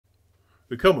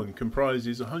The common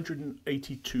comprises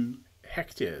 182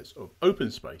 hectares of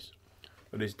open space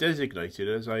that is designated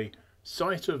as a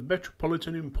site of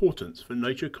metropolitan importance for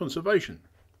nature conservation.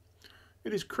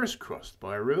 It is crisscrossed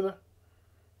by a river,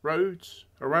 roads,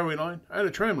 a railway line and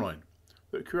a tram line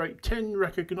that create 10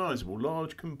 recognisable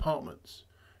large compartments,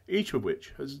 each of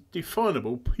which has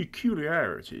definable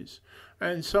peculiarities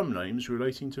and some names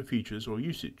relating to features or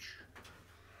usage.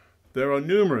 There are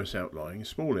numerous outlying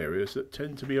small areas that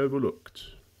tend to be overlooked.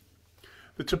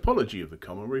 The topology of the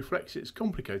common reflects its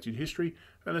complicated history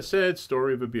and a sad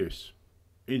story of abuse.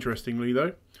 Interestingly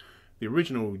though, the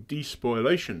original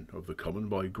despoilation of the common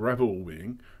by gravel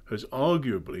winning has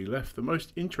arguably left the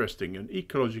most interesting and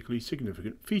ecologically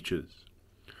significant features.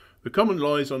 The common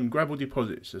lies on gravel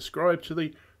deposits ascribed to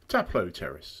the Taplow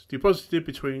Terrace, deposited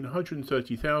between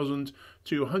 130,000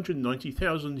 to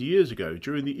 190,000 years ago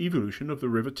during the evolution of the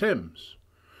River Thames.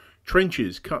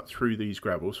 Trenches cut through these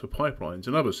gravels for pipelines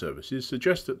and other services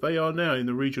suggest that they are now in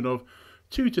the region of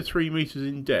 2 to 3 metres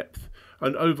in depth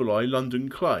and overlie London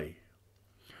clay.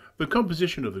 The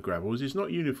composition of the gravels is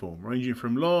not uniform, ranging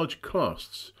from large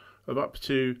clasts of up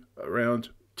to around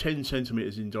 10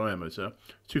 centimetres in diameter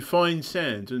to fine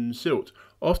sand and silt,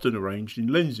 often arranged in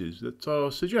lenses that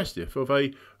are suggestive of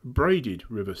a braided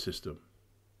river system.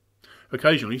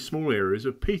 Occasionally small areas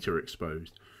of peat are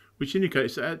exposed, which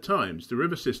indicates that at times the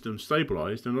river system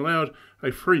stabilised and allowed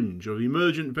a fringe of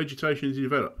emergent vegetation to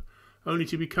develop, only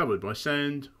to be covered by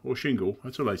sand or shingle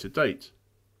at a later date.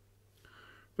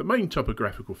 The main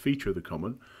topographical feature of the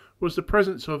common was the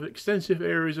presence of extensive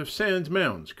areas of sand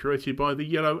mounds created by the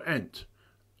yellow ant,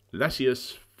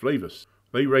 Lasius flavus.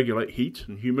 They regulate heat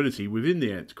and humidity within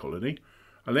the ant colony,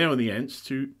 allowing the ants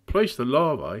to place the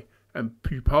larvae and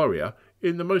puparia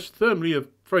in the most thermally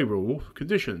favourable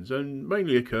conditions, and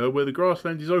mainly occur where the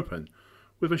grassland is open,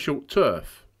 with a short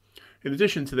turf. In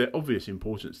addition to their obvious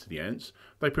importance to the ants,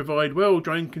 they provide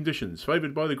well-drained conditions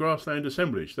favoured by the grassland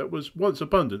assemblage that was once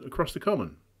abundant across the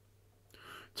common.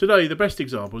 Today the best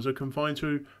examples are confined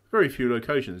to very few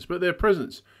locations, but their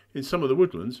presence in some of the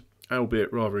woodlands,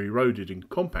 albeit rather eroded and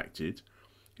compacted,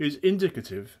 is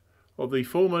indicative of the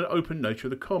former open nature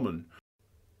of the common.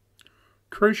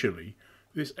 Crucially,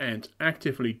 this ant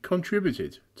actively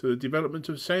contributed to the development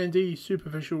of sandy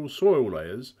superficial soil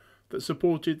layers that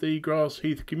supported the grass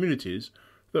heath communities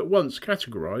that once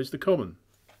categorised the common.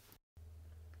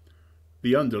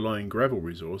 The underlying gravel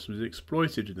resource was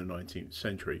exploited in the 19th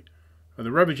century, and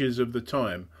the ravages of the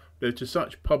time led to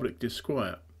such public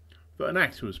disquiet that an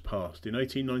Act was passed in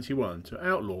 1891 to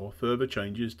outlaw further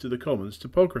changes to the common's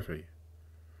topography.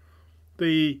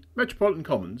 The Metropolitan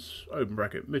Commons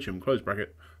 (Mitcham)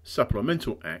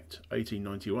 Supplemental Act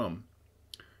 1891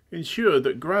 ensured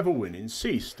that gravel winning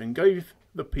ceased and gave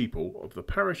the people of the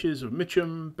parishes of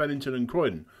Mitcham, Bennington and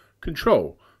Croydon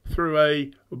control through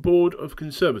a Board of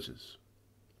Conservators.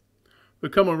 The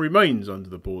common remains under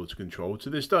the board's control to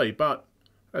this day, but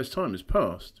as time has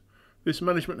passed, this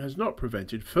management has not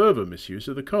prevented further misuse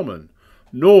of the common,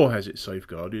 nor has it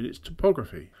safeguarded its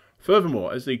topography.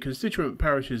 Furthermore, as the constituent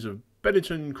parishes of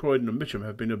Bennington, Croydon and Mitcham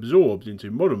have been absorbed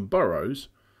into modern boroughs,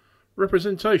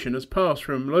 representation has passed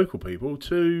from local people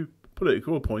to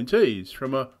political appointees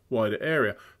from a wider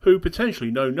area who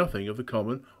potentially know nothing of the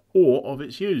common or of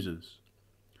its users.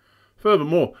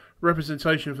 Furthermore,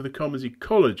 representation for the common's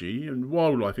ecology and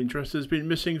wildlife interests has been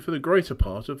missing for the greater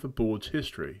part of the board's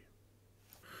history.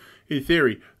 In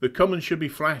theory, the common should be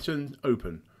flat and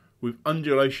open, with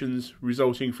undulations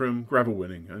resulting from gravel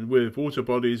winning and with water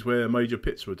bodies where major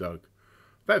pits were dug.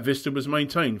 That vista was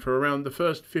maintained for around the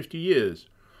first 50 years,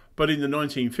 but in the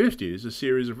 1950s a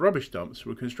series of rubbish dumps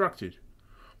were constructed.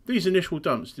 These initial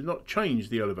dumps did not change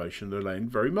the elevation of the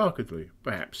land very markedly,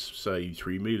 perhaps say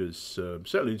 3 metres,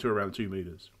 settling to around 2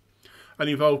 metres, and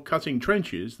involved cutting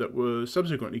trenches that were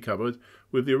subsequently covered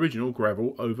with the original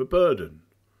gravel overburden.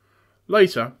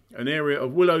 Later, an area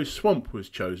of willow swamp was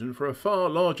chosen for a far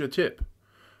larger tip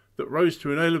that rose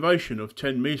to an elevation of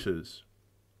 10 metres.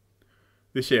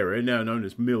 This area, now known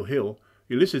as Mill Hill,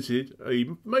 elicited a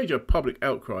major public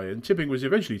outcry, and tipping was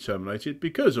eventually terminated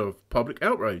because of public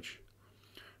outrage.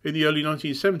 In the early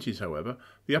 1970s, however,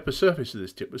 the upper surface of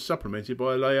this tip was supplemented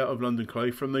by a layer of London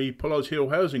clay from the Pollard's Hill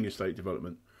housing estate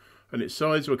development, and its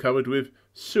sides were covered with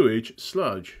sewage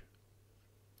sludge.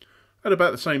 At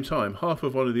about the same time, half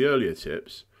of one of the earlier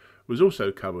tips was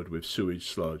also covered with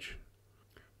sewage sludge.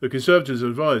 The Conservatives'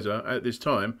 advisor at this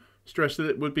time stressed that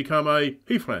it would become a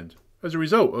heathland as a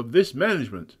result of this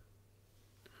management.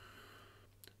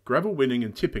 Gravel winning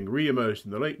and tipping re-emerged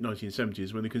in the late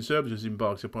 1970s when the Conservatives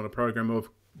embarked upon a programme of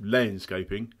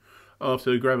landscaping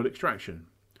after gravel extraction.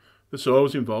 The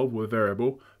soils involved were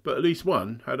variable, but at least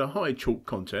one had a high chalk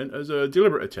content as a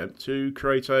deliberate attempt to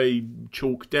create a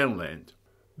chalk downland.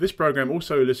 This program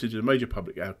also elicited a major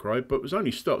public outcry, but was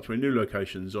only stopped when new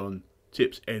locations on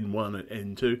tips N1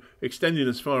 and N2, extending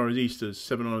as far as east as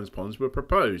Seven Islands Ponds, were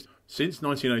proposed. Since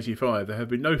 1985 there have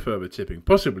been no further tipping,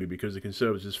 possibly because the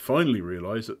Conservatives finally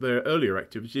realised that their earlier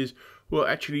activities were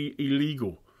actually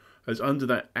illegal, as under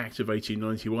that Act of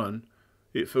 1891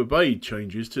 it forbade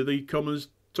changes to the Common's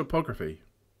topography.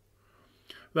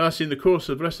 Thus, in the course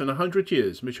of less than 100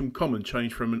 years, Mitcham Common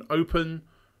changed from an open,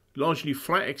 largely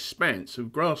flat expanse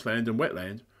of grassland and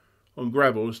wetland on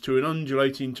gravels to an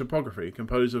undulating topography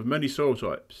composed of many soil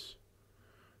types.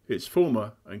 Its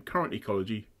former and current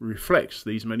ecology reflects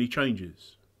these many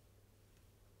changes.